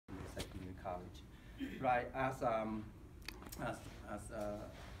Right, as,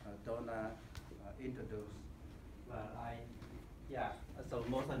 Donna introduced, well, yeah, so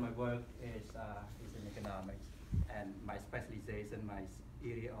most of my work is in economics, and my specialization, my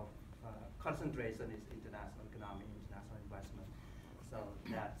area of concentration is international economic, international investment. So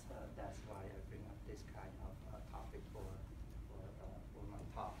that's why I bring up this kind of topic for my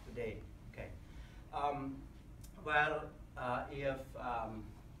talk today. Okay. Well, if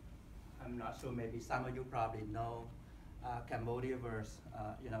I'm not sure, maybe some of you probably know Cambodia was,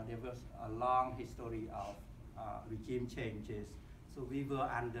 there was a long history of regime changes. So we were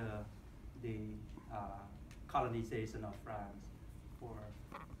under the colonization of France for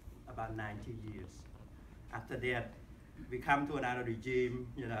about 90 years. After that, we come to another regime,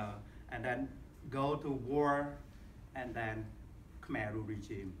 and then go to war, and then Khmer Rouge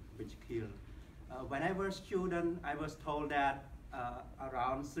regime, which killed. When I was a student, I was told that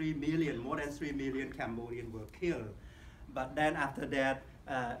around 3 million, more than 3 million Cambodians were killed. But then after that,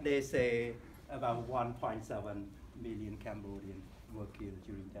 they say about 1.7 million Cambodians were killed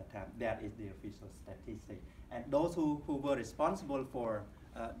during that time. That is the official statistic. And those who were responsible for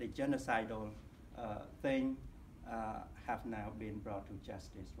the genocidal thing have now been brought to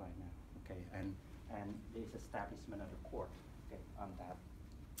justice right now, okay? And there's establishment of the court, okay, on that.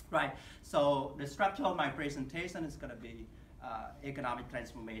 Right, so the structure of my presentation is gonna be economic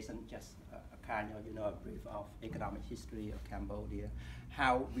transformation, just a kind of, a brief of economic history of Cambodia,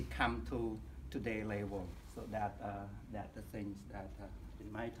 how we come to today level. So that the things that in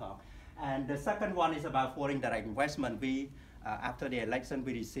my talk. And the second one is about foreign direct investment. We, after the election,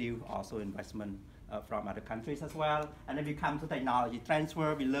 we receive also investment from other countries as well. And then we come to technology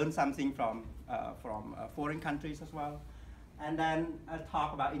transfer. We learn something from foreign countries as well. And then I'll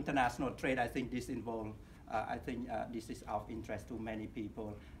talk about international trade. I think this involves, this is of interest to many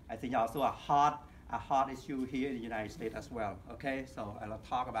people. I think also a hot issue here in the United States as well, okay? So I'll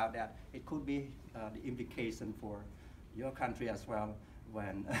talk about that. It could be the implication for your country as well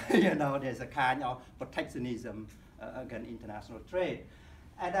when, there's a kind of protectionism against international trade.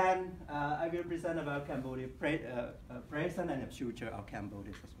 And then I will present about Cambodia present and the future of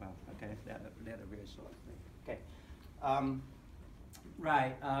Cambodia as well, okay? That a very short thing, okay?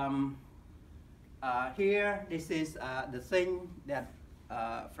 Right, here, this is the thing that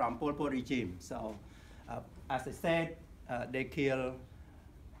from Pol Pot regime. So, as I said, they kill,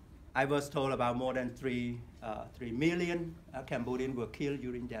 I was told about more than 3 million Cambodians were killed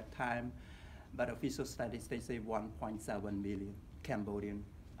during that time, but official statistics say 1.7 million Cambodians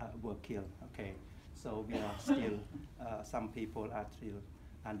were killed, okay? So we are still, some people are still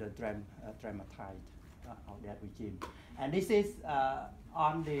under dramatized of that regime. And this is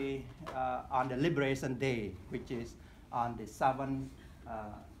on the Liberation Day, which is on the 7th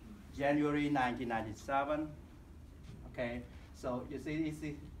January 1997. Okay, so you see, this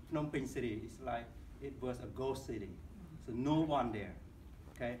is Phnom Penh city. It's like it was a ghost city, so no one there.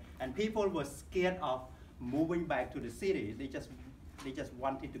 Okay, and people were scared of moving back to the city. They just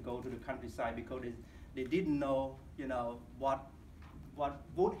wanted to go to the countryside because they didn't know, what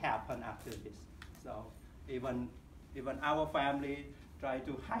would happen after this. So even our family tried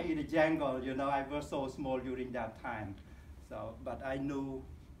to hide in the jungle. I was so small during that time. So, but I knew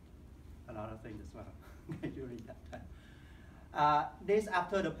a lot of things as well during that time. This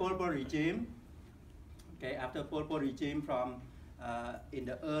after the Pol Pot regime. Okay, after Pol Pot regime from in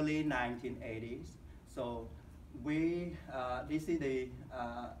the early 1980s. So this is the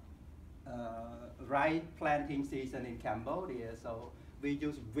rice planting season in Cambodia. So we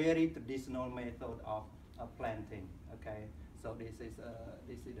use very traditional method of planting. Okay, so this is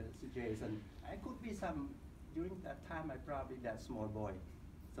the situation. I could be during that time I probably that small boy.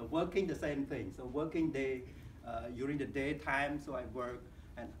 So working the same thing. So working day during the daytime. So I work,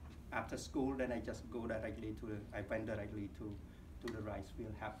 and after school then I just go directly I went directly to the rice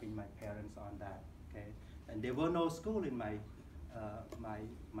field, helping my parents on that. Okay, and there were no school in my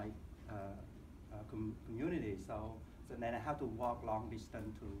community. So then I have to walk long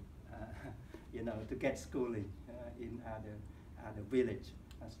distance to to get schooling in other village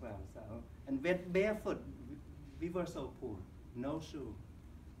as well. So, and with barefoot, we were so poor, no shoe,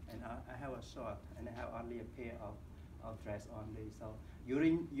 and I have a short, and I have only a pair of dress only. So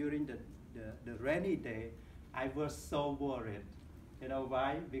during the rainy day, I was so worried. You know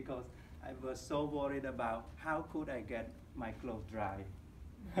why? Because I was so worried about how could I get my clothes dry.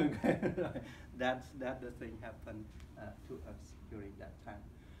 Okay, that the thing happened to us during that time.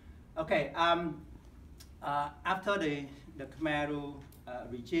 Okay, after the Khmer Rouge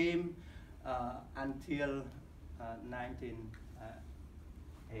regime until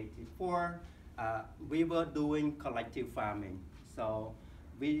 1984, we were doing collective farming. So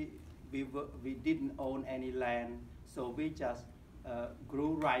we didn't own any land, so we just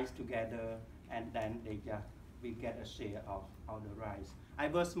grew rice together, and then we get a share of the rice. I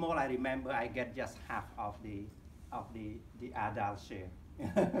was small. I remember I get just half of the adult share.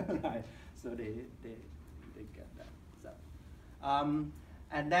 Right. So they get that. So,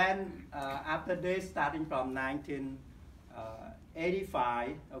 and then after this, starting from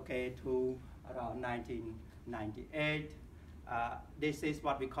 1985, okay, to around 1998, this is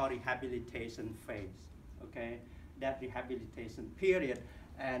what we call rehabilitation phase. Okay, that rehabilitation period,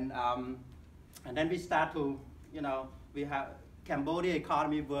 and then we start to, we have Cambodia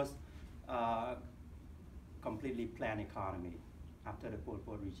economy was completely planned economy after the Pol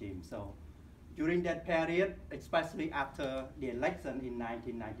Pot regime. So during that period, especially after the election in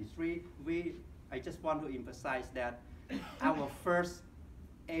 1993, I just want to emphasize that our first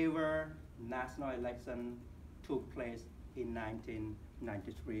ever national election took place in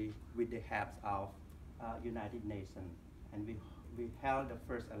 1993 with the help of United Nations, and we held the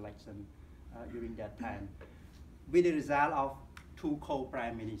first election during that time with the result of two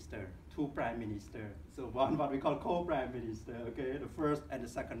prime ministers. So one what we call co-prime minister, okay, the first and the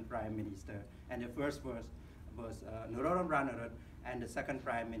second prime minister, and the first was Norodom Ranariddh, and the second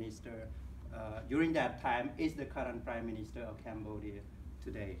prime minister during that time is the current prime minister of Cambodia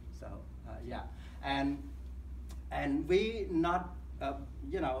today. So yeah, and we not,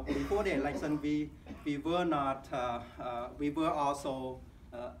 before the election we were not, we were also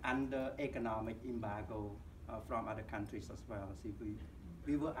under economic embargo from other countries as well. See,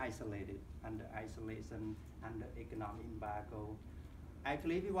 we were isolated, under isolation, under economic embargo.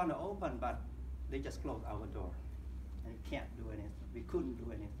 Actually, we want to open, but they just closed our door, and we can't do anything. We couldn't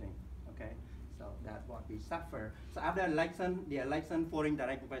do anything. Okay, so that's what we suffer. So after the election, foreign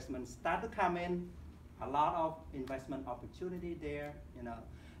direct investment started to come in. A lot of investment opportunity there,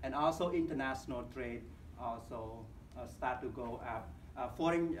 and also international trade also start to go up.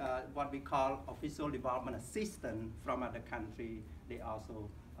 Foreign, what we call official development assistance from other country, they also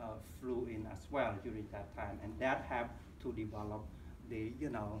flew in as well during that time, and that helped to develop the,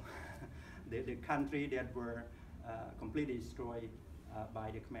 the country that were completely destroyed by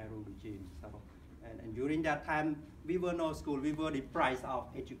the Khmer Rouge regime. So, and during that time, we were no school, we were deprived of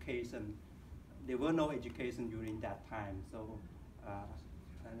education. There were no education during that time. So,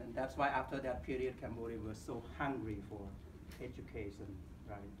 and that's why after that period, Cambodia was so hungry for education,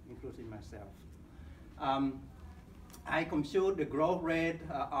 right, including myself. I compute the growth rate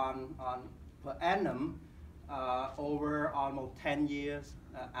on per annum over almost 10 years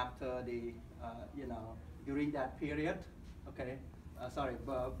after the, during that period, okay,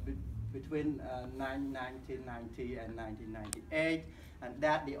 between 1990 and 1998, and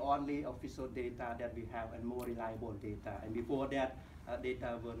that's the only official data that we have and more reliable data. And before that,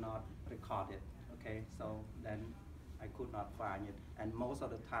 data were not recorded, okay, so then I could not find it, and most of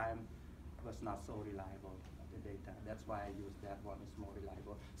the time was not so reliable, the data. That's why I use that one, it's more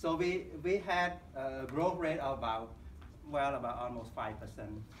reliable. So we had a growth rate of about almost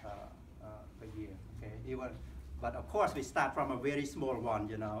 5% per year, okay? But of course we start from a very small one,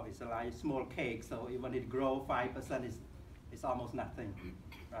 it's like a small cake, so even it grow 5%, it's almost nothing,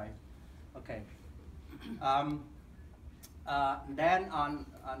 right? Okay. Then on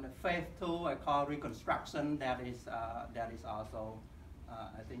the phase 2, I call reconstruction. That is also,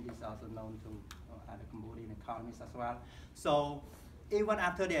 I think it's also known to other Cambodian economists as well. So even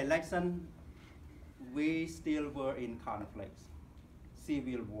after the election, we still were in conflicts,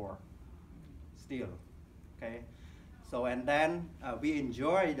 civil war, still, okay? So, and then we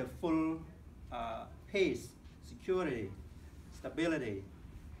enjoy the full peace, security, stability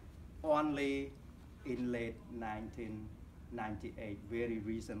only in late 1998, very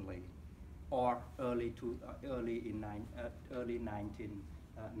recently, or early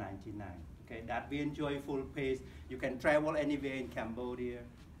 1999. Okay, that we enjoy full peace. You can travel anywhere in Cambodia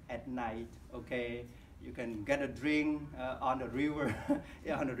at night. Okay, you can get a drink on the river,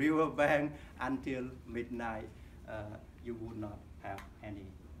 on the river bank until midnight. You would not have any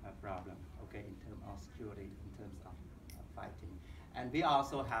problem. Okay, in terms of security, in terms of fighting, and we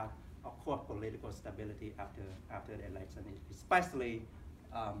also have, of course, political stability after the election, especially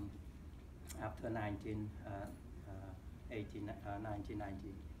after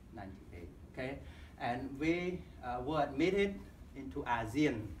 1998. Okay, and we were admitted into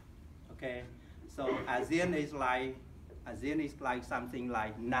ASEAN. Okay, so ASEAN is like something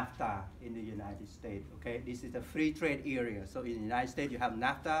like NAFTA in the United States. Okay, this is a free trade area. So in the United States, you have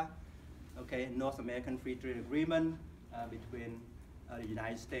NAFTA. Okay, North American Free Trade Agreement between the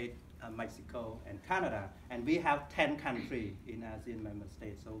United States, Mexico, and Canada. And we have 10 countries in ASEAN member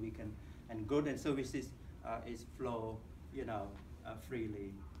states, so we can, and goods and services is flow,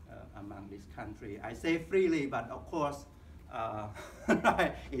 freely among this country. I say freely, but of course,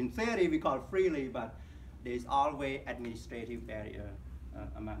 right, in theory we call freely, but there's always administrative barrier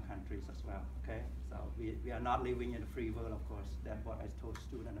among countries as well, okay? So we are not living in a free world, of course. That's what I told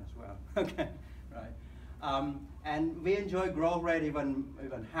students as well, okay, right? And we enjoy growth rate even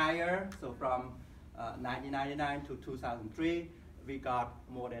higher. So from 1999 to 2003, we got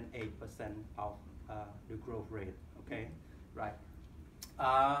more than 8% of the growth rate, okay, right?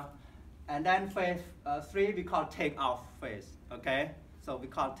 And then phase 3 we call take-off phase, okay? So we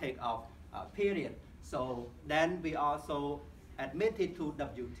call take-off period. So then we also admitted to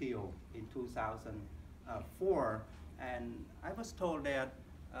WTO in 2004, and I was told that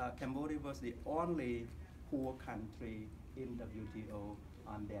Cambodia was the only poor country in WTO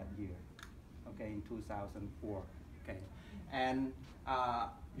on that year, okay, in 2004, okay. And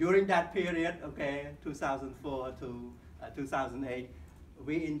during that period, okay, 2004 to 2008,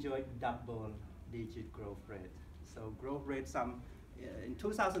 we enjoyed double-digit growth rate. So growth rate in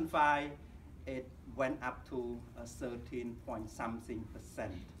 2005, it went up to 13 point something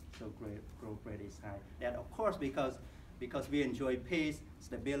 %. So growth rate is high. That of course because we enjoy peace,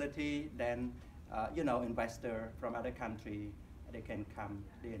 stability. Then investor from other country, they can come,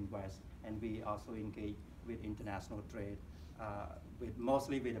 they invest, and we also engage with international trade,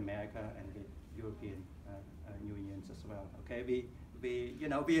 mostly with America and with European unions as well. Okay,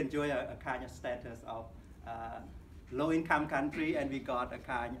 we enjoy a kind of status of low-income country, and we got a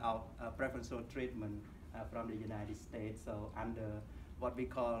kind of preferential treatment from the United States. So under what we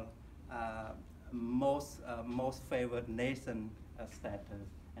call most favored nation status,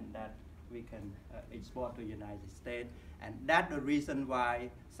 and that we can export to the United States. And that's the reason why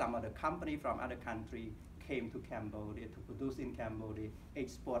some of the companies from other countries came to Cambodia to produce in Cambodia,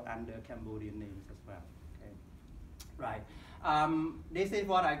 export under Cambodian names as well. Okay, right. This is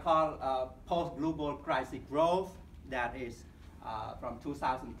what I call post-global crisis growth. That is from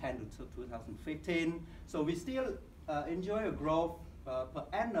 2010 to 2015. So we still enjoy a growth per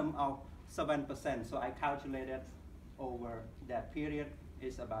annum of 7%. So I calculated over that period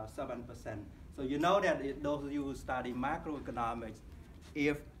is about 7%. So you know that those of you who study macroeconomics,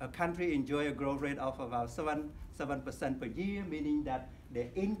 if a country enjoy a growth rate of about 7% per year, meaning that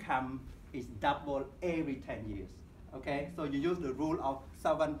the income is double every 10 years. Okay, so you use the rule of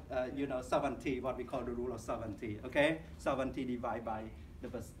 70, what we call the rule of 70. Okay, 70 divided by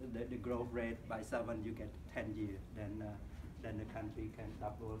the growth rate by 7, you get 10 years. Then the country can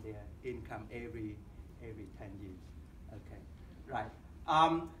double their income every 10 years. Okay, right.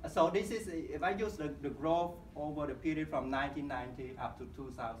 So this is, if I use the growth over the period from 1990 up to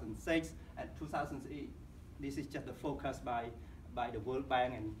 2006 and 2008, this is just the focus by the World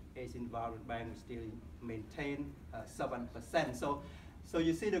Bank and Asian Development Bank still maintain 7%. So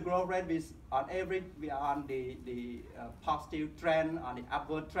you see the growth rate is on average we are on the positive trend, on the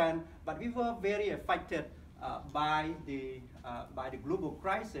upward trend, but we were very affected by the global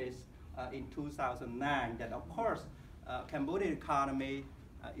crisis in 2009. That of course Cambodian economy,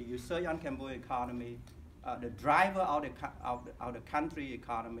 if you search on Cambodian economy, the driver of the country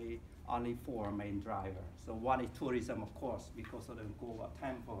economy, only 4 main drivers. So one is tourism, of course, because of the Angkor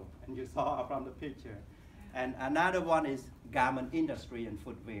Temple, and you saw from the picture. And another one is garment industry and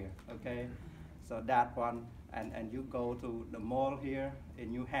footwear, okay? So that one, and you go to the mall here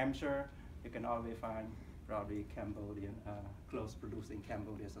in New Hampshire, you can always find probably Cambodian clothes produced in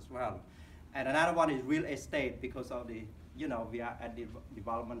Cambodia as well. And another one is real estate, because of the, we are at the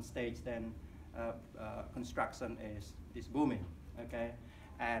development stage, then construction is booming, okay?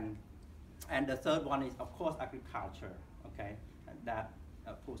 And the third one is, of course, agriculture, okay? And that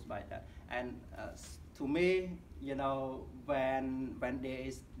pushed by that. And to me, when there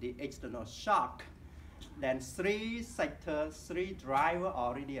is the external shock, then 3 sectors, 3 drivers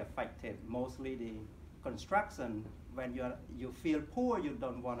already affected, mostly the construction. When you feel poor, you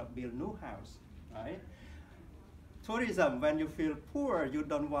don't want to build new house, right? Tourism, when you feel poor, you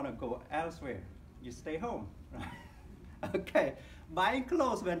don't want to go elsewhere. You stay home, right? Okay. Buying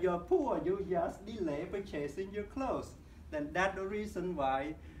clothes, when you're poor, you just delay purchasing your clothes. Then that's the reason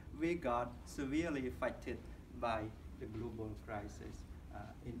why we got severely affected by the global crisis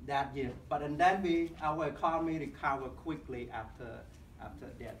in that year. But and then our economy recovered quickly after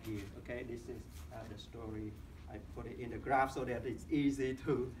that year. Okay, this is the story. I put it in the graph so that it's easy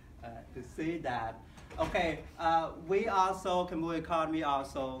to see that. Okay, we also, Cambodia economy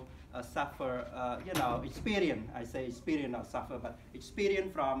also suffer, experience, I say experience not suffer, but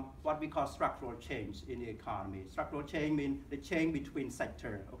experience from what we call structural change in the economy. Structural change means the change between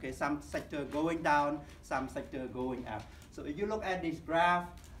sector, okay? Some sector going down, some sector going up. So if you look at this graph,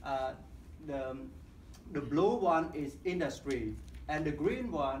 the blue one is industry, and the green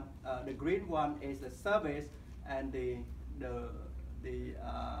one is the service, and the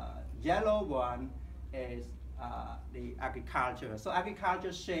yellow one is the agriculture. So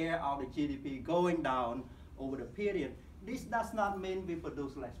agriculture share of the GDP going down over the period. This does not mean we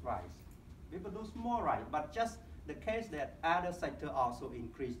produce less rice. We produce more rice, but just the case that other sector also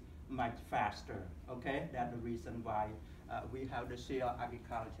increase much faster. Okay, that's the reason why we have the share of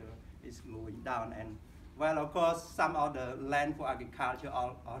agriculture is moving down. And well, of course, some of the land for agriculture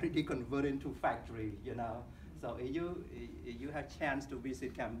are already converted into factory. So if you have chance to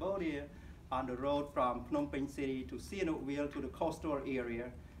visit Cambodia, on the road from Phnom Penh City to Sihanoukville to the coastal area,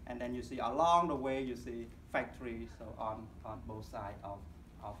 and then you see along the way you see factories so on both sides of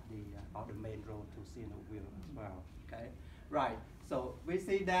the main road to Sihanoukville as well. Okay, right. So we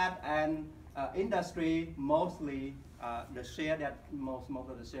see that, and industry mostly the share that most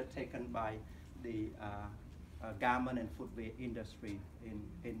of the share taken by the garment and footwear industry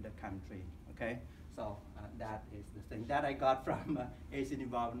in the country. Okay, so that is the thing that I got from Asian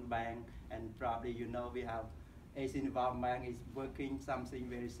Development Bank, and probably we have Asian Development Bank is working something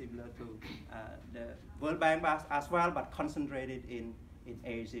very similar to the World Bank as well, but concentrated in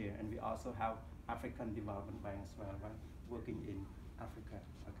Asia, and we also have African Development Bank as well, right? Working in Africa.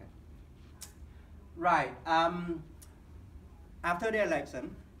 Okay. Right. After the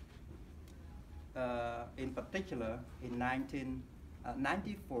election, in particular in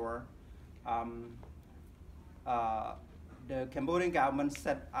 1994, the Cambodian government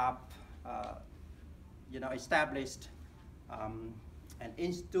set up, established an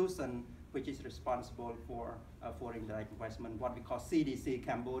institution which is responsible for foreign direct investment, what we call CDC,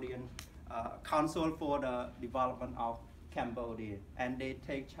 Cambodian Council for the Development of Cambodia, and they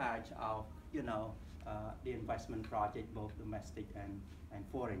take charge of the investment project, both domestic and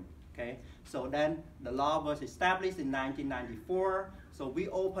foreign. Okay, so then the law was established in 1994. So we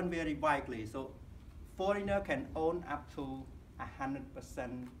open very widely. So foreigner can own up to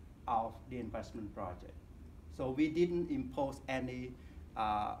 100% of the investment project. So we didn't impose any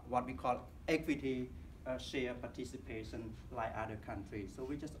what we call equity share participation like other countries. So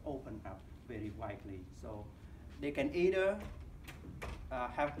we just open up very widely. So they can either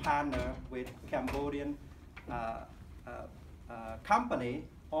have partner with Cambodian company,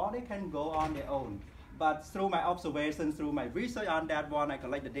 or they can go on their own. But through my observation, through my research on that one, I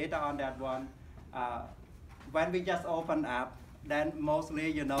collect the data on that one. When we just open up, then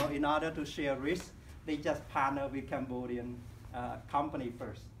mostly, in order to share risk, they just partner with Cambodian company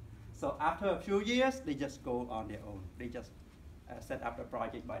first. So after a few years, they just go on their own. They just set up a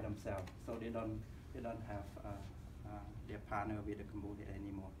project by themselves. So they don't have their partner with the Cambodia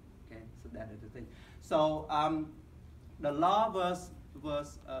anymore. Okay, so that is the thing. So the law was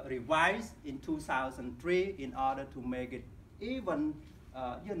revised in 2003 in order to make it even,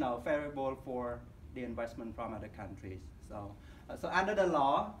 favorable for the investment from other countries. So, so under the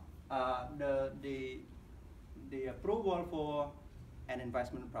law, the approval for an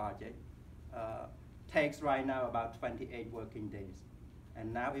investment project takes right now about 28 working days,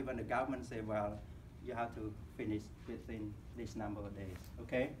 and now even the government say, well, you have to finish within this number of days.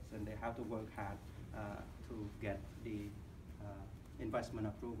 Okay, so they have to work hard to get the investment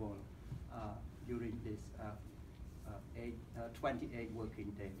approval during this 28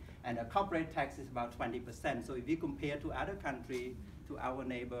 working days. And the corporate tax is about 20%. So if we compare to other countries, to our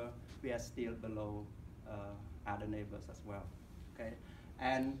neighbor, we are still below other neighbors as well. Okay,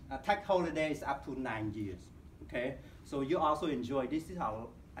 and a tax holiday is up to 9 years. Okay, so you also enjoy. This is how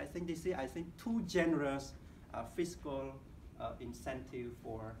I think too generous fiscal incentive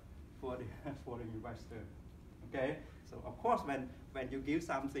for the investor. Okay, so of course when you give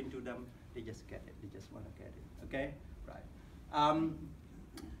something to them, they just get it. They just want to get it. Okay, right.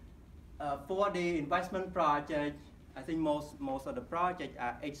 For the investment project, I think most of the projects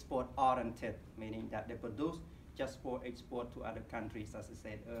are export oriented, meaning that they produce just for export to other countries, as I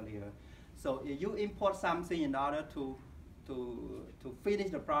said earlier. So if you import something in order to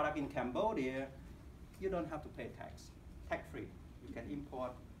finish the product in Cambodia, you don't have to pay tax free. You can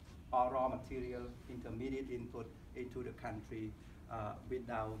import all raw material, intermediate input into the country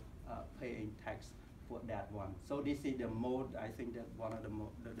without paying tax for that one. So this is the mode, I think that one of the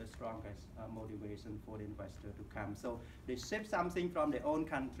strongest motivation for the investor to come. So they ship something from their own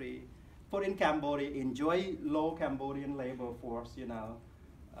country, put in Cambodia, enjoy low Cambodian labor force,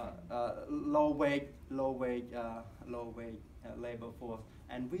 low wage labor force,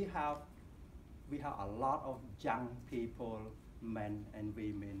 and we have a lot of young people, men and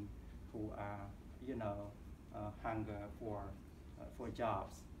women, who are hunger for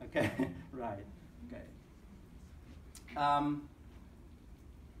jobs. Okay, right. Okay.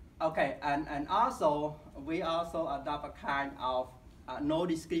 Okay, and also we also adopt a kind of no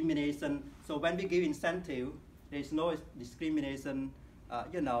discrimination. So when we give incentive, there is no discrimination,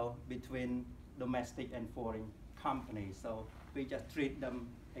 between domestic and foreign companies. So we just treat them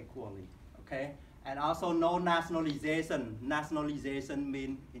equally. Okay, and also no nationalization. Nationalization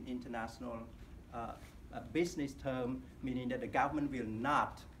means in international business term, meaning that the government will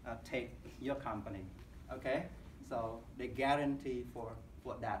not take your company. Okay, so they guarantee for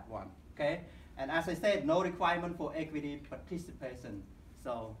that one. Okay, and as I said, no requirement for equity participation.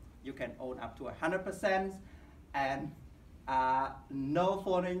 So you can own up to 100%, and no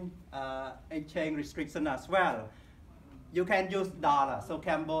foreign exchange restriction as well. You can use dollar. So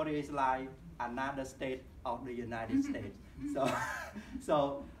Cambodia is like another state of the United States.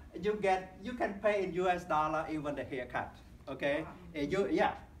 So you can pay in US dollar, even the haircut. Okay,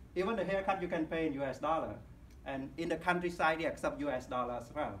 even the haircut you can pay in US dollar, and in the countryside they accept US dollar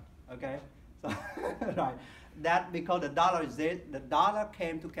as well. Okay, so right, that because the dollar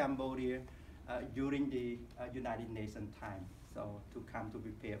came to Cambodia during the United Nations time. So to come to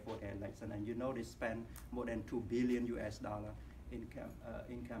prepare for the election, and they spend more than $2 billion in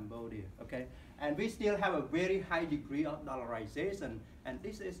Cambodia. Okay, and we still have a very high degree of dollarization, and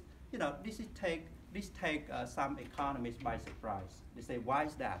this take some economists by surprise. They say, why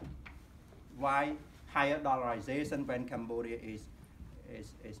is that? Why higher dollarization when Cambodia is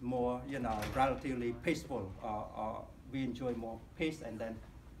more relatively peaceful, or we enjoy more peace, and then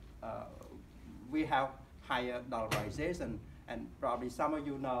we have higher dollarization? And probably some of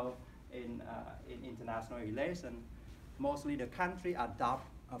you know in international relations, mostly the country adopt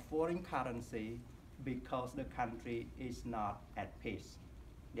a foreign currency because the country is not at peace.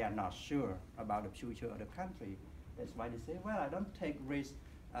 They are not sure about the future of the country. That's why they say, well, I don't take risk,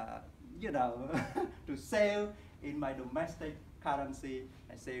 to sell in my domestic currency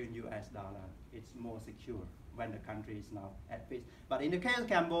and sell in US dollar. It's more secure when the country is not at peace. But in the case of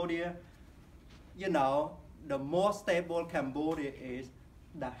Cambodia, the more stable Cambodia is,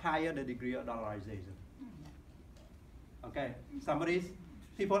 the higher the degree of dollarization. Okay,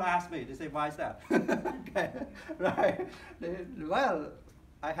 people ask me, they say, why is that? Okay, right? Well,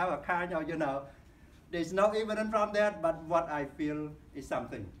 I have a kind of, there's no evidence from that, but what I feel is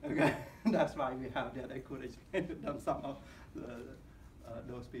something. Okay, that's why we have that. I could explain to them some of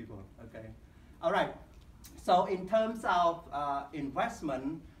those people. Okay, all right. So in terms of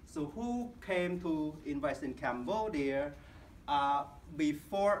investment, so who came to invest in Cambodia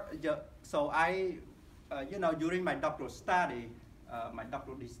before? So I, during my doctoral study, my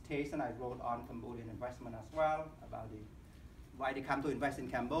doctoral dissertation, I wrote on Cambodian investment as well, about why they come to invest in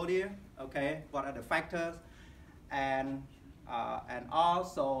Cambodia. Okay, what are the factors, and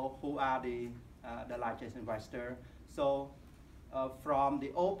also who are the largest investor. So from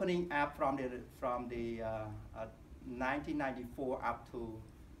the opening up from the 1994 up to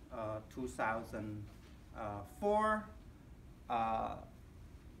 2004,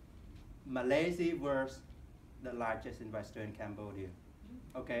 Malaysia was the largest investor in Cambodia.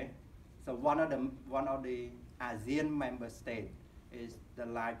 Okay, so one of the ASEAN member states is the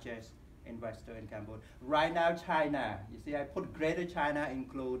largest investor in Cambodia. Right now, China. You see, I put Greater China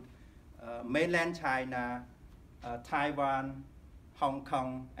include mainland China, Taiwan, Hong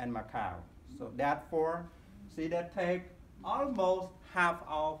Kong, and Macau. So therefore, see, that take almost half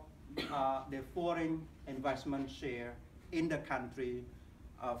of the foreign investment share in the country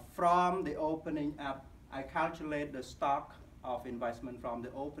from the opening up. I calculate the stock of investment from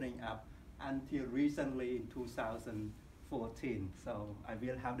the opening up until recently in 2014. So I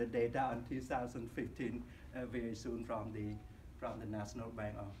will have the data on 2015 very soon from the National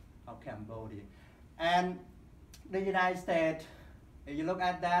Bank of Cambodia. And the United States, if you look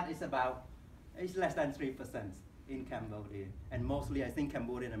at that, it's less than 3% in Cambodia, and mostly I think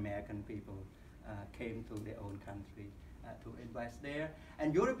Cambodian American people came to their own country to invest there.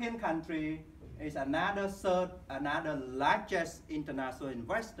 And European country is another largest international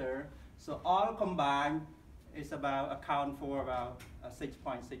investor. So all combined is account for about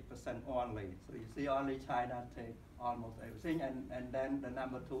 6.6% only. So you see, only China take almost everything, and then the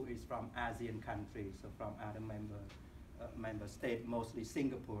number 2 is from ASEAN countries, so from other member states, mostly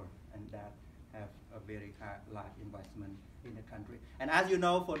Singapore, and that have a very large investment in the country. And as you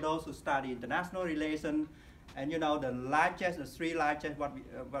know, for those who study international relations, And you know, the largest, the three largest, what we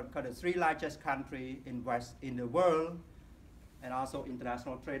call the three largest country in the world, and also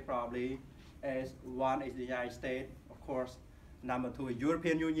international trade probably, is one is the United States, of course. Number two is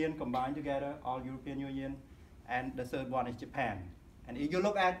European Union, combined together, all European Union, and the third one is Japan. And if you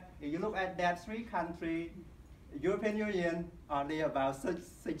look at that three country, European Union only about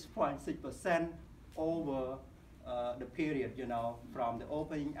 6.6% over the period, you know, from the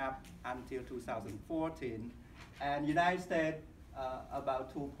opening up until 2014, and United States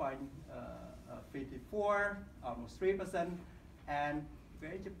about 2.54, almost 3%, and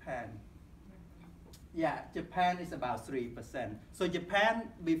where is Japan? Yeah, Japan is about 3%. So Japan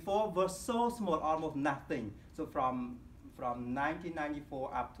before was so small, almost nothing. So from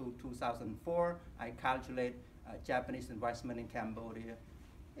 1994 up to 2004, I calculate Japanese investment in Cambodia.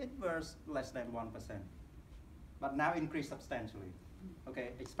 It was less than 1%, but now increased substantially.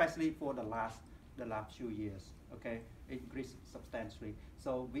 Okay, especially for the last few years. Okay, increased substantially.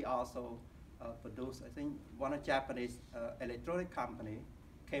 So we also produce. I think one of Japanese electronic company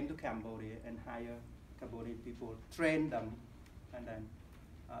came to Cambodia and hired Cambodian people, train them, and then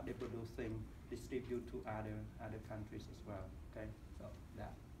they produce things, distribute to other countries as well. Okay, so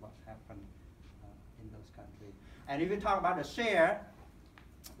that's what happened in those countries. And if we talk about the share,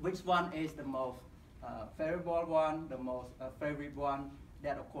 which one is the most favorable one, the most favorite one?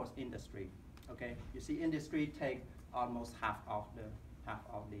 That of course industry. Okay, you see industry take almost half of the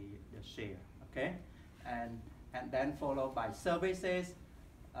share. Okay, and then followed by services.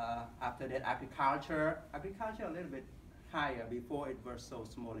 After that, agriculture a little bit higher. Before it was so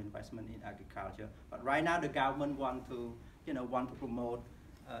small investment in agriculture, but right now the government want to promote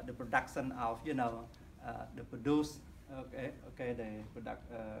the production of the produce the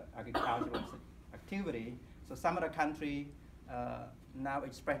agricultural activity. So some of the country now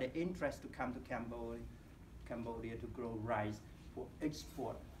express their interest to come to Cambodia to grow rice for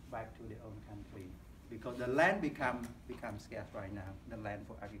export back to their own country, because the land become scarce right now, the land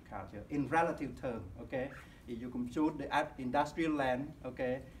for agriculture in relative term. Okay, if you compute the industrial land,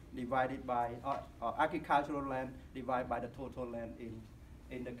 okay, divided by or agricultural land divided by the total land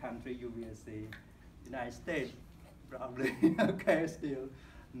in the country, you will see United States probably okay, still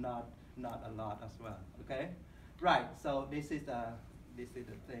not a lot as well. Okay, right. So this is the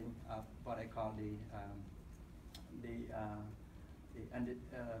thing of what I call the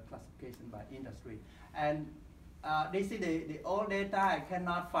classification by industry. And this is the old data. I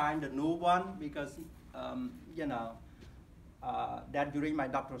cannot find the new one because that during my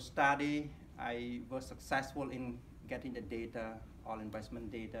doctoral study I was successful in getting the data, all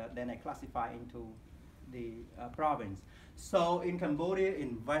investment data. Then I classify into the province. So in Cambodia,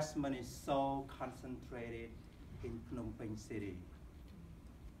 investment is so concentrated in Phnom Penh city.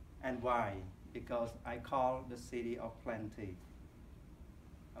 And why? Because I call the city of plenty.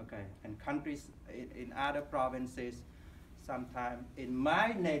 Okay, and countries in other provinces, sometimes in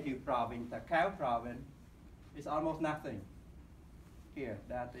my native province, the Takao province, is almost nothing. Here,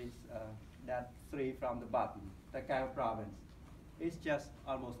 that is that three from the bottom, the Takao province. It's just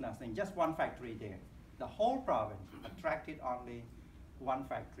almost nothing, just one factory there. The whole province attracted only one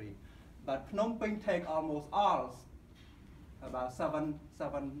factory. But Phnom Penh take almost all, about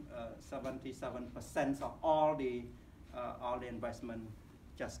 77% of all the investment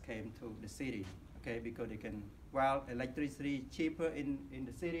just came to the city. Okay, because they can, well, electricity cheaper in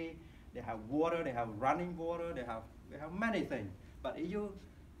the city. They have water, they have running water, they have many things. But if you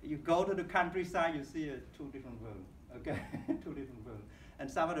go to the countryside, you see two different worlds. Okay, two different worlds. And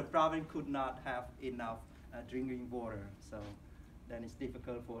some of the province could not have enough drinking water, so then it's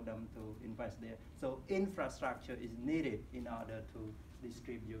difficult for them to invest there. So infrastructure is needed in order to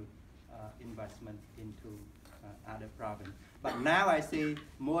distribute investment into other provinces. But now I see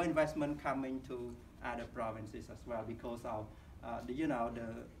more investment coming to other provinces as well because of the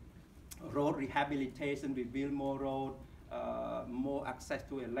road rehabilitation. We build more road, more access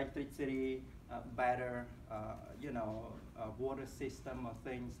to electricity, better water system or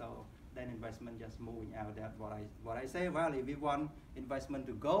things. So then investment just moving out. That's what I say. Well, if we want investment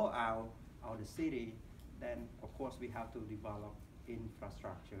to go out of the city, then of course we have to develop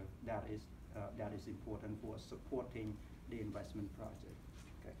infrastructure. That is important for supporting the investment project.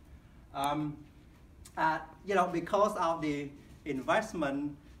 Okay. Because of the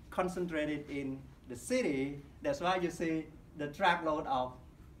investment concentrated in the city, that's why you see the truckload of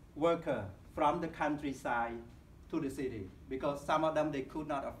workers from the countryside to the city, because some of them, they could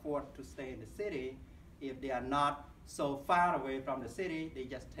not afford to stay in the city. If they are not so far away from the city, they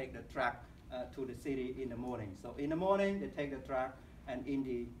just take the truck to the city in the morning. So in the morning, they take the truck, and in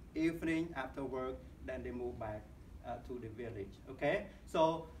the evening after work, then they move back to the village. Okay,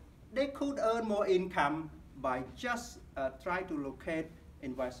 so they could earn more income by just try to locate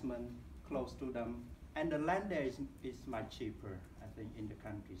investment close to them, and the land there is much cheaper, I think, in the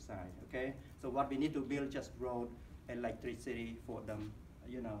countryside. Okay, so what we need to build just road, electricity for them,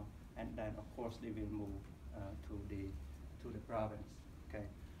 you know, and then of course they will move to the province. Okay,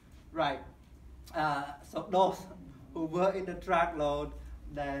 right. So those who work in the truckload,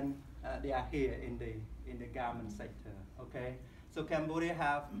 then they are here in the garment sector. Okay, so Cambodia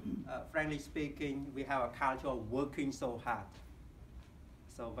have, frankly speaking, we have a culture of working so hard.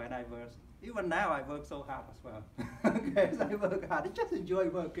 So when I work, even now I work so hard as well. Okay, so I work hard. I just enjoy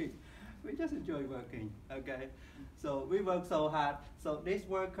working. We just enjoy working. Okay, so we work so hard. So this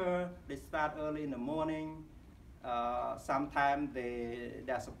worker, they start early in the morning. Sometimes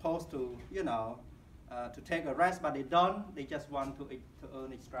they're supposed to, you know, to take a rest, but they don't. They just want to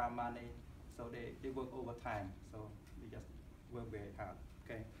earn extra money, so they work overtime. So they just work very hard.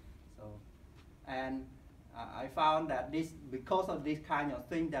 Okay, so and I found that because of this kind of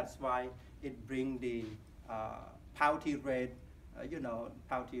thing, that's why it brings the poverty rate. You know,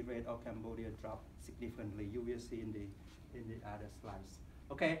 poverty rate of Cambodia drop significantly. You will see in the other slides.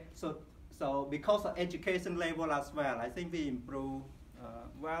 Okay, so because of education level as well, I think we improve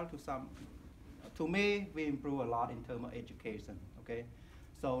well to me, we improve a lot in terms of education. Okay,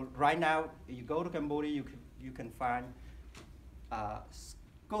 so right now you go to Cambodia, you can find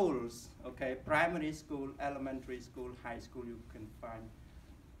schools. Okay, primary school, elementary school, high school. You can find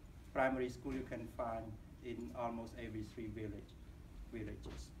primary school. You can find in almost every 3 villages.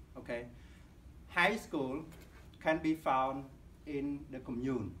 Okay, high school can be found in the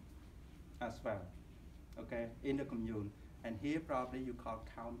commune as well. Okay, in the commune, and here probably you call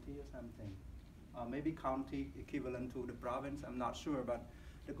county or something, or maybe county equivalent to the province. I'm not sure, but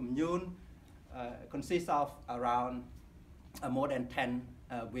the commune consists of around more than 10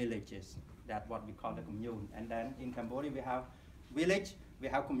 villages. That's what we call the commune. And then in Cambodia we have village, we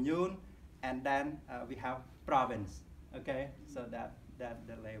have commune, and then we have province. Okay, so that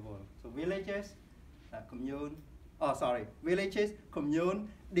the level. So villages, commune. Oh, sorry, villages, commune,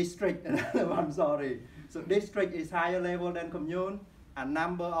 district. I'm sorry. So district is higher level than commune. A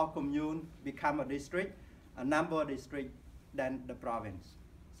number of commune become a district. A number of district than the province.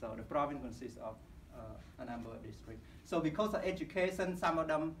 So the province consists of a number of districts. So because of education, some of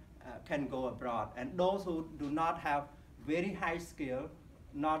them can go abroad, and those who do not have very high skill,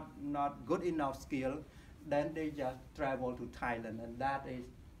 not good enough skill, then they just travel to Thailand, and that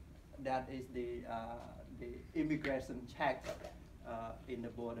is the immigration check in the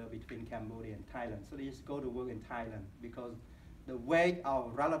border between Cambodia and Thailand. So they just go to work in Thailand because the wage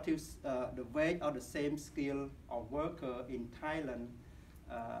of relatives, the wage of the same skill of worker in Thailand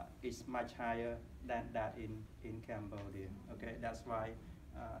is much higher than that in Cambodia. Okay, that's why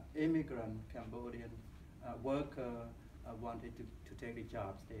immigrant Cambodian worker wanted to take the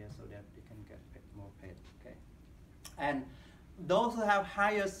jobs there so that they can get more paid. Okay, and those who have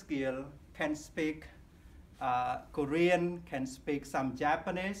higher skill can speak Korean, can speak some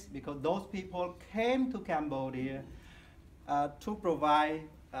Japanese, because those people came to Cambodia to provide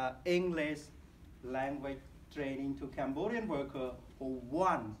English language training to Cambodian workers who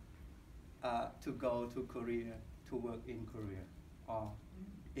want to go to Korea to work in Korea or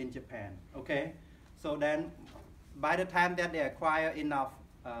in Japan. Okay, so then by the time that they acquire enough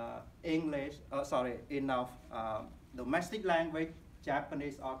enough domestic language,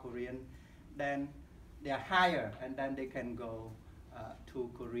 Japanese or Korean, then they are higher, and then they can go to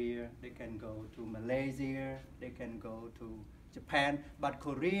Korea, they can go to Malaysia, they can go to Japan. But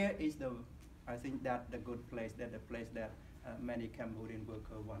Korea is I think that the good place, that the place that many Cambodian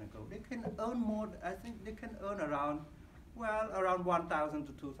workers want to go. They can earn more. I think they can earn around $1,000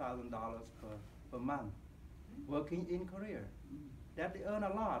 to $2,000 per month working in Korea. That they earn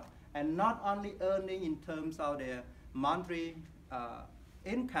a lot, and not only earning in terms of their monthly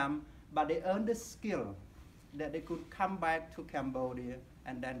income, but they earn the skill that they could come back to Cambodia,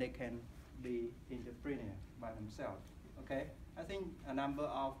 and then they can be entrepreneur by themselves. Okay, I think a number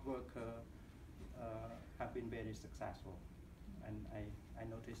of workers have been very successful, and I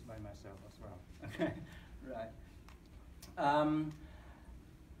noticed by myself as well. Okay, right.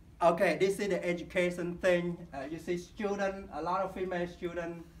 Okay, this is the education thing. You see a lot of female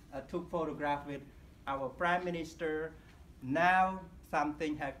students took photographs with our Prime Minister. Now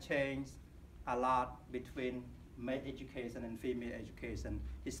something have changed a lot between male education and female education.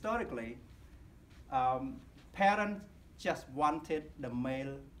 Historically, parents just wanted the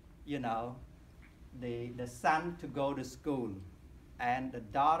male, you know, the son to go to school, and the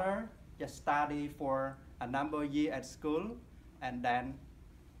daughter just study for a number of years at school, and then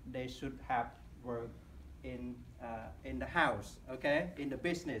they should have work in the house, okay, in the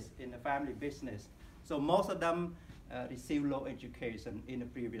business, in the family business. So most of them receive low education in the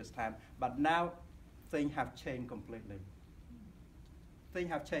previous time, but now things have changed completely.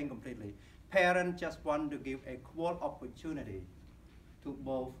 Things have changed completely. Parents just want to give equal opportunity to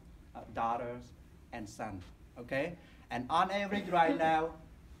both daughters and sons, okay? And on average right now,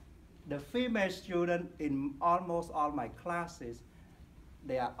 the female student in almost all my classes,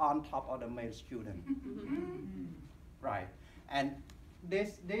 they are on top of the male student, right? And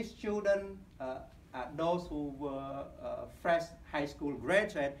these students, those who were fresh high school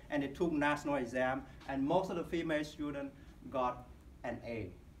graduate and they took national exam, and most of the female students got an A.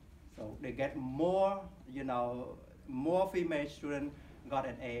 So they get more, you know, more female students got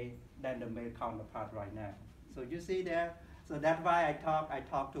an A than the male counterpart right now. So you see there, so that's why I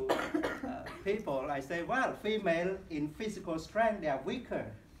talk to people. I say, well, female in physical strength, they are weaker,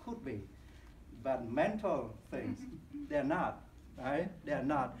 could be, but mental things, they're not, right? They're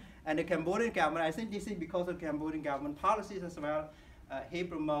not. And the Cambodian government, I think this is because of Cambodian government policies as well.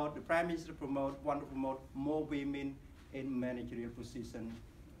 The Prime Minister want to promote more women in managerial position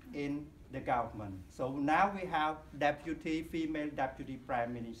in the government. So now we have female deputy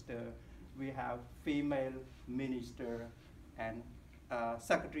prime minister, we have female minister, and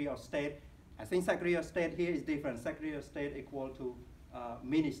secretary of state. I think secretary of state here is different. Secretary of state equal to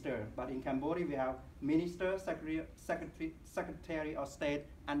minister, but in Cambodia we have minister, secretary of state,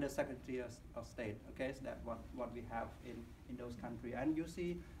 and the secretary of state. Okay, so that's what we have in those countries. And you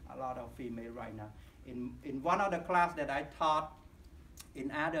see a lot of female right now. In one of the class that I taught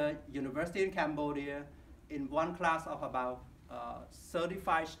in other university in Cambodia, in one class of about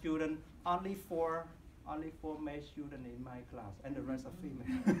 35 students, only four male students in my class, and the rest are female.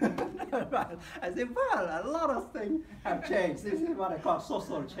 Right. I said, well, a lot of things have changed. This is what I call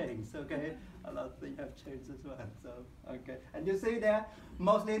social change, okay? A lot of things have changed as well, so, okay. And you see there,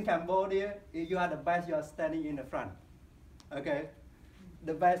 mostly in Cambodia, if you are the best, you are standing in the front, okay?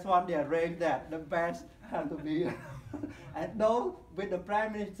 The best one, they arrange that. The best have to be, and though with the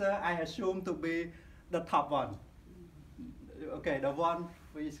prime minister, I assume to be the top one. Okay, the one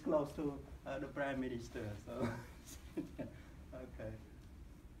who is close to the prime minister. So, okay.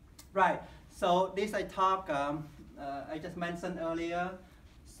 Right. So this I just mentioned earlier.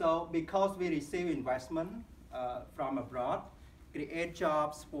 So because we receive investment from abroad, create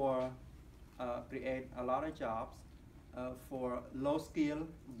a lot of jobs for low-skilled,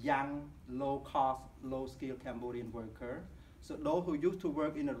 young, low-cost, low-skilled Cambodian worker. So those who used to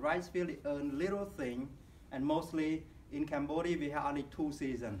work in the rice field, they earn little thing, and mostly in Cambodia we have only 2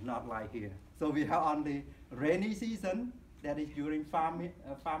 seasons, not like here. So we have only rainy season, that is during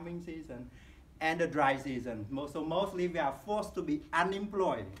farming season, and the dry season. So mostly we are forced to be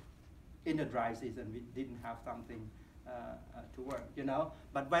unemployed in the dry season. We didn't have something to work, you know.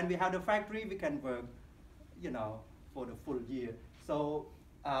 But when we have the factory, we can work, you know, for the full year. So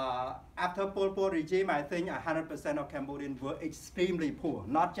after Pol Pot regime, I think 100% of Cambodians were extremely poor.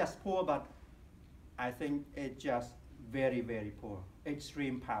 Not just poor, but I think it's just very, very poor.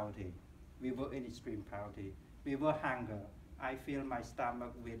 Extreme poverty. We were in extreme poverty. We were hunger. I fill my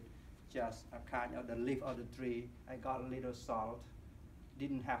stomach with just a kind of the leaf of the tree. I got a little salt.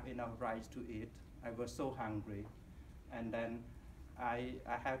 Didn't have enough rice to eat. I was so hungry. And then I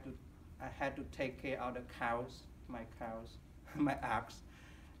had to take care of the cows, my ox.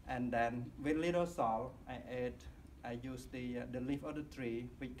 And then with little salt, I used the leaf of the tree,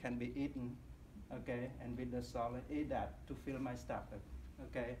 which can be eaten, okay, and with the salt, I ate that to fill my stomach,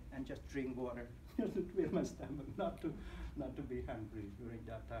 okay, and just drink water to fill my stomach, not to be hungry during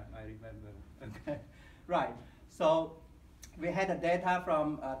that time, I remember, okay. Right, so we had the data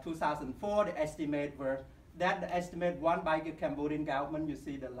from 2004, the estimate were, the estimate one by the Cambodian government, you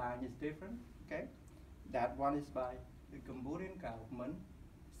see the line is different, okay. That one is by the Cambodian government.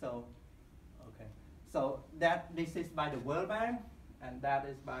 So, okay. So this is by the World Bank, and that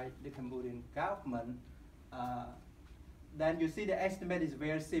is by the Cambodian government. Then you see the estimate is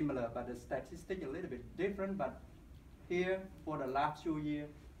very similar, but the statistic a little bit different. But here, for the last 2 years,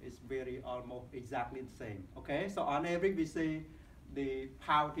 it's very almost exactly the same. Okay. So on average, we see the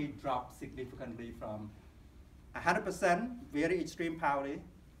poverty dropped significantly from 100%, very extreme poverty,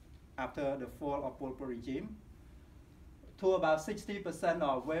 after the fall of Pol Pot regime, to about 60%,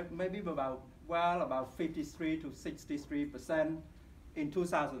 or maybe about 53 to 63% in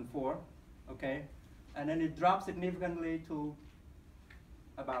 2004, okay? And then it dropped significantly to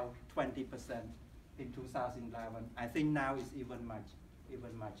about 20% in 2011. I think now it's even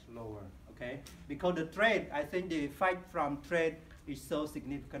even much lower, okay? Because the trade, I think the fight from trade is so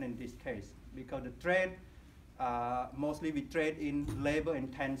significant in this case, because the trade, mostly we trade in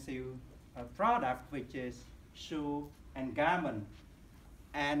labor-intensive product, which is shoe and garment.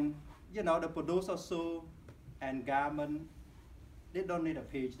 And you know, the producer of shoe and garment, they don't need a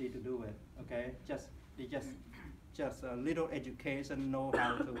PhD to do it, okay? They just a little education, know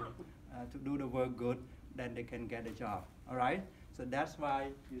how to do the work good, then they can get a job, all right? So that's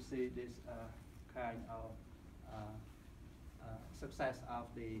why you see this kind of success of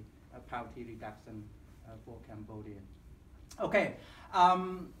the poverty reduction for Cambodia. Okay,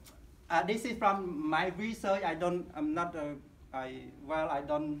 this is from my research. I don't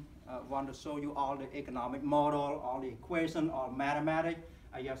want to show you all the economic model, all the equation, or mathematics.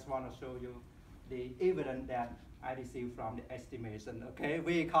 I just want to show you the evidence that I received from the estimation. Okay,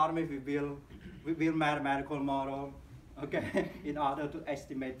 we economists, we build mathematical model, okay, in order to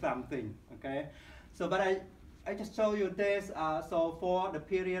estimate something. Okay, so but I just show you this. So for the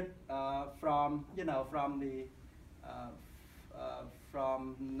period from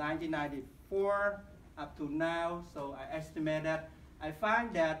 1994 up to now, so I estimate that I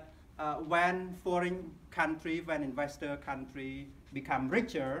find that when foreign country, when investor country become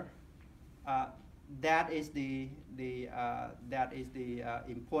richer, that is the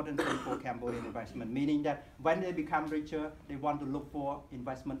important thing for Cambodian investment. Meaning that when they become richer, they want to look for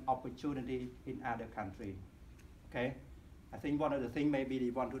investment opportunity in other countries. Okay, I think one of the things maybe they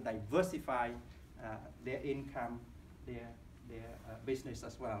want to diversify their income, their business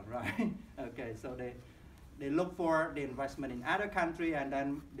as well, right? Okay, so they look for the investment in other countries, and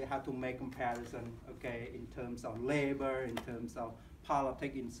then they have to make comparison, okay, in terms of labor, in terms of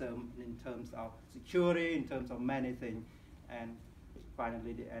politics, in terms of security, in terms of many things, and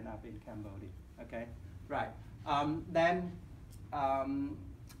finally they end up in Cambodia, okay? Right,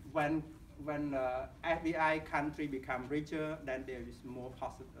 when FDI country become richer, then there is more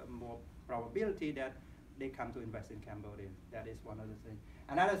probability that they come to invest in Cambodia. That is one of the things.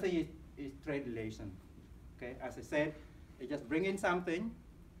 Another thing is trade relation. Okay, as I said, they just bring in something,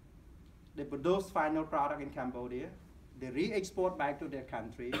 they produce final product in Cambodia, they re-export back to their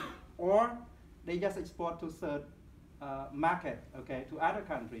country, or they just export to third market, okay, to other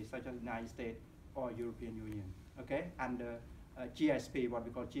countries such as the United States or European Union, okay, under GSP, what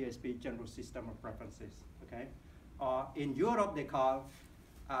we call GSP, General System of Preferences, okay. Or in Europe, they call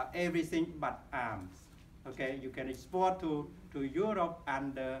everything but arms, okay. You can export to Europe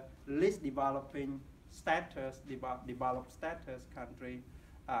under least developing status, developed status country,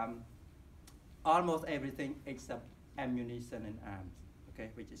 almost everything except ammunition and arms, okay,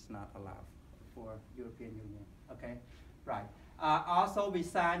 which is not allowed for European Union, okay, right. Also, we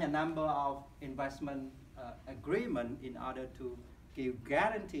signed a number of investment agreement in order to give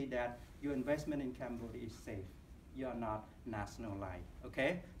guarantee that your investment in Cambodia is safe. You are not nationalized,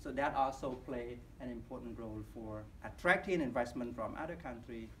 okay? So that also play an important role for attracting investment from other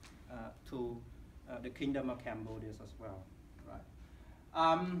countries to the Kingdom of Cambodia as well, right?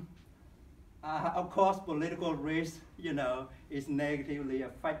 Of course, political risk, you know, is negatively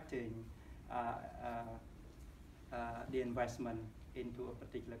affecting the investment into a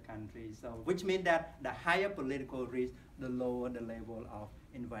particular country. So, which means that the higher political risk, the lower the level of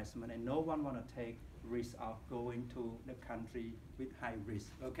investment, and no one want to take risk of going to the country with high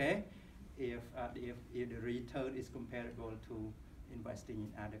risk. Okay, if the return is comparable to investing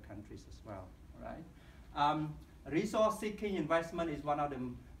in other countries as well. Right. Resource-seeking investment is one of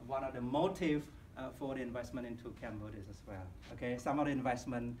the motives for the investment into Cambodia as well. Okay, some of the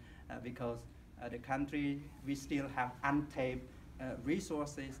investment because the country, we still have untapped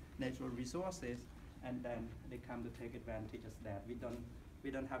resources, natural resources, and then they come to take advantage of that. We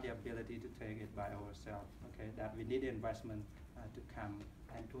don't have the ability to take it by ourselves. Okay, that we need the investment to come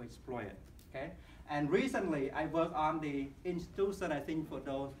and to exploit it. Okay, and recently I worked on the institution. I think for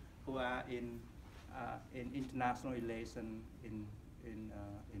those who are in international relations, in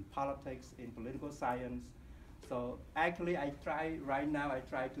politics, in political science. So actually, I try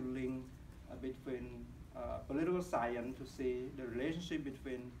to link between political science to see the relationship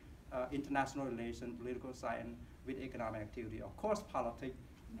between international relations, political science with economic activity. Of course, politics,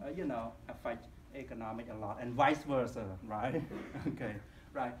 you know, affect economic a lot, and vice versa, right? Okay,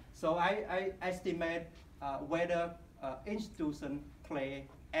 right. So I estimate whether institutions play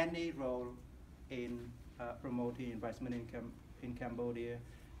any role in promoting investment in Cambodia.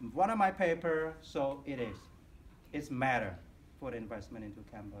 One of my papers, so it's matter for the investment into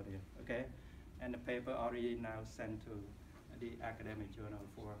Cambodia, okay? And the paper already now sent to the academic journal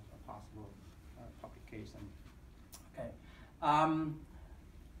for a possible publication. Okay.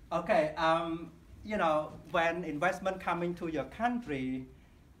 Okay, you know, when investment come into your country,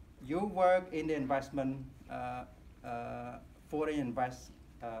 you work in the investment, foreign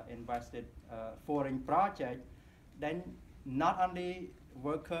invested foreign project, then not only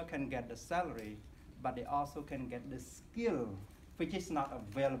worker can get the salary, but they also can get the skill, which is not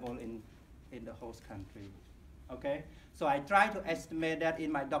available in the host country. Okay, so I try to estimate that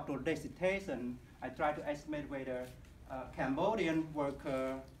in my doctoral dissertation. I try to estimate whether Cambodian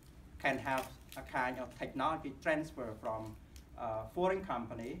worker can have a kind of technology transfer from foreign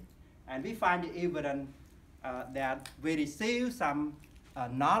company, and we find the evidence that we receive some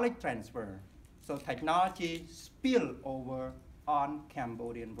knowledge transfer. So technology spill over on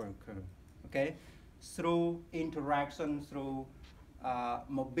Cambodian worker, okay, through interaction, through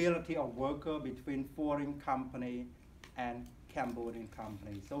mobility of worker between foreign company and Cambodian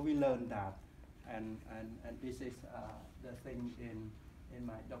company. So we learned that, and this is the thing in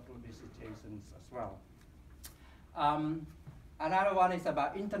my doctoral dissertations as well. Another one is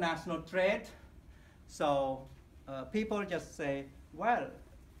about international trade. So people just say, well,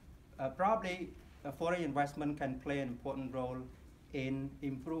 probably foreign investment can play an important role in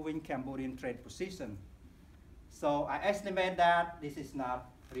improving Cambodian trade position. So I estimate that this is not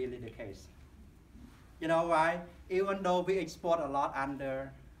really the case. You know why? Even though we export a lot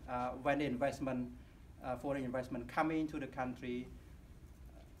under when the investment, foreign investment come into the country,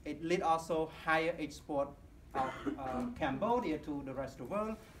 it lead also higher export of Cambodia to the rest of the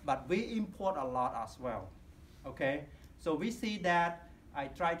world, but we import a lot as well. Okay, so we see that. I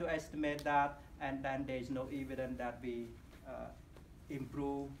try to estimate that, and then there is no evidence that we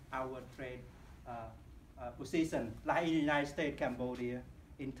improve our trade position. Like in the United States, Cambodia,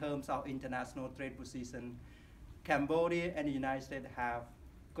 in terms of international trade position, Cambodia and the United States have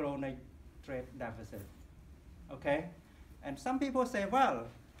chronic trade deficit. Okay, and some people say, well,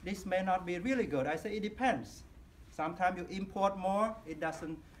 this may not be really good. I say it depends. Sometimes you import more. It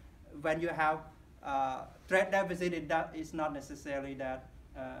doesn't. When you have trade deficit, it's not necessarily that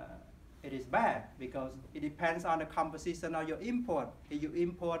it is bad, because it depends on the composition of your import. If you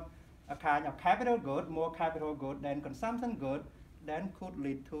import a kind of capital good, more capital good than consumption good, then could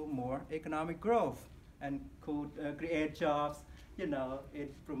lead to more economic growth and could create jobs. You know,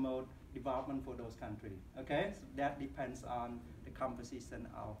 it promote development for those countries. Okay, so that depends on the composition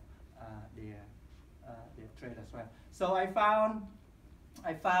of their trade as well. So I found,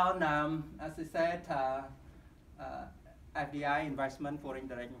 as I said, FDI investment, foreign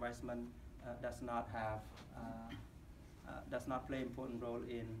direct investment, does not play important role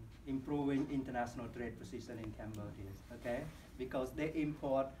in improving international trade position in Cambodia. Okay, because they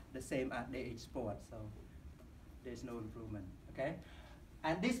import the same as they export, so there's no improvement. Okay,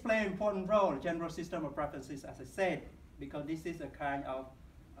 and this play an important role, general system of preferences, as I said, because this is a kind of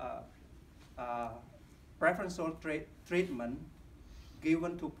preferential treatment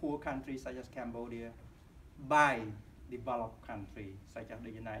given to poor countries such as Cambodia by developed countries such as the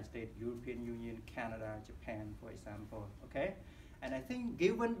United States, European Union, Canada, Japan, for example. Okay, and I think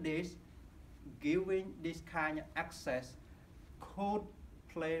giving this kind of access could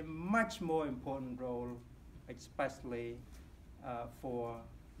play much more important role, especially for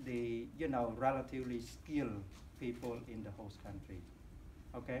the relatively skilled people in the host country.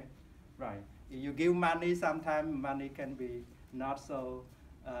 Okay, right. If you give money, sometimes money can be not so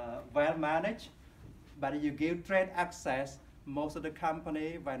well managed. But if you give trade access, most of the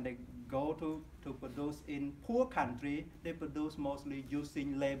company, when they go to produce in poor country, they produce mostly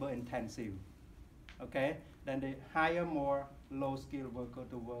using labor intensive. Okay, then they hire more low skilled worker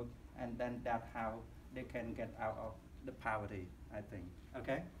to work, and then that's how they can get out of the poverty, I think.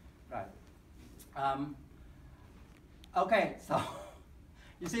 Okay, right. Okay, so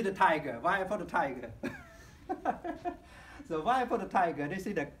you see the tiger. Why I put the tiger? So why I put the tiger? This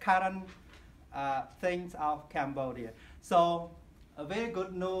is the current things of Cambodia. So a very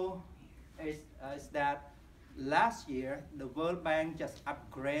good news is that last year the World Bank just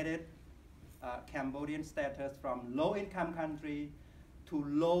upgraded Cambodian status from low-income country to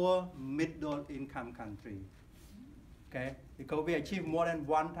lower middle-income country. Okay, because we achieved more than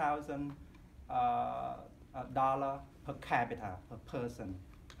 $1,000 per capita per person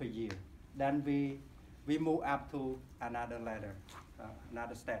per year. Then we move up to another ladder,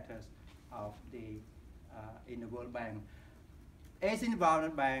 another status of the in the World Bank. Asian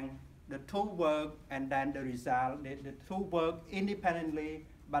Development Bank, the two work, and then the result, the two work independently,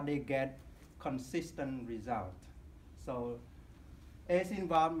 but they get consistent result. So Asian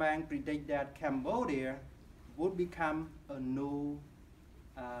Development Bank predict that Cambodia would become a new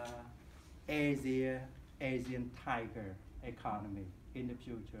Asian tiger economy. in the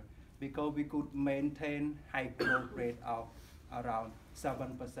future, because we could maintain high growth rate of around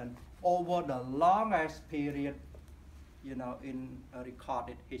 7% over the longest period, you know, in a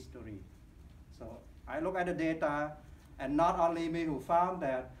recorded history. So I look at the data, and not only me who found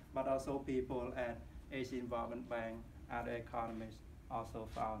that, but also people at Asian Development Bank, other economists also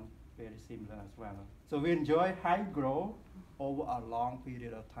found very similar as well. So we enjoy high growth over a long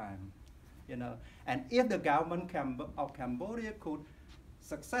period of time, you know. And if the government of Cambodia could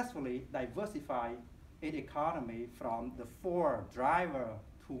successfully diversify its economy from the 4 driver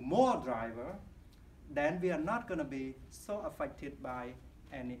to more driver, then we are not going to be so affected by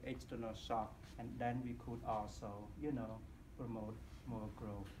any external shock, and then we could also, you know, promote more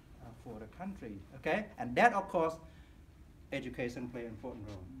growth for the country. Okay, and that of course, education plays an important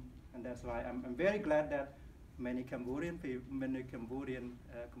role, and that's why I'm very glad that many Cambodian people,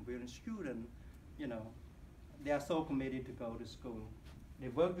 Cambodian students, you know, they are so committed to go to school. They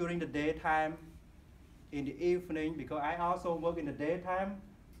work during the daytime, in the evening, because I also work in the daytime.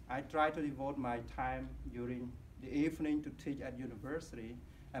 I try to devote my time during the evening to teach at university,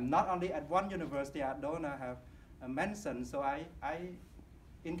 and not only at one university I don't have mentioned. So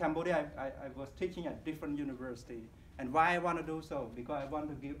in Cambodia, I was teaching at different universities. And why I want to do so? Because I want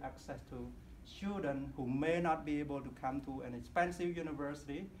to give access to students who may not be able to come to an expensive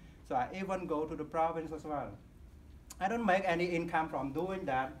university. So I even go to the province as well. I don't make any income from doing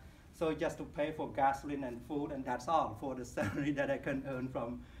that, so just to pay for gasoline and food, and that's all for the salary that I can earn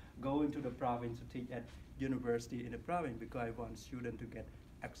from going to the province to teach at university in the province, because I want students to get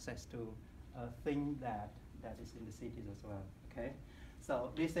access to things that is in the cities as well. Okay,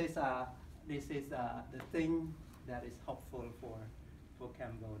 so this is the thing that is hopeful for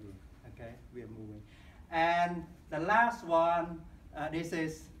Cambodia. Okay, we are moving, and the last one, this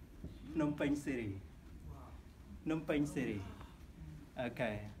is Phnom Penh City. Phnom Penh City.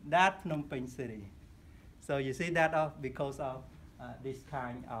 Okay, that Phnom Penh City. So you see that because of this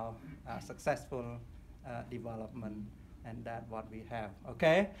kind of successful development, and that's what we have.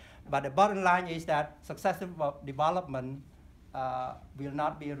 Okay, but the bottom line is that successful development will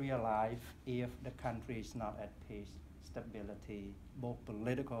not be realized if the country is not at peace, stability, both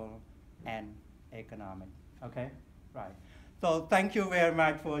political and economic. Okay, right. So thank you very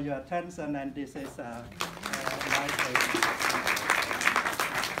much for your attention, and this is my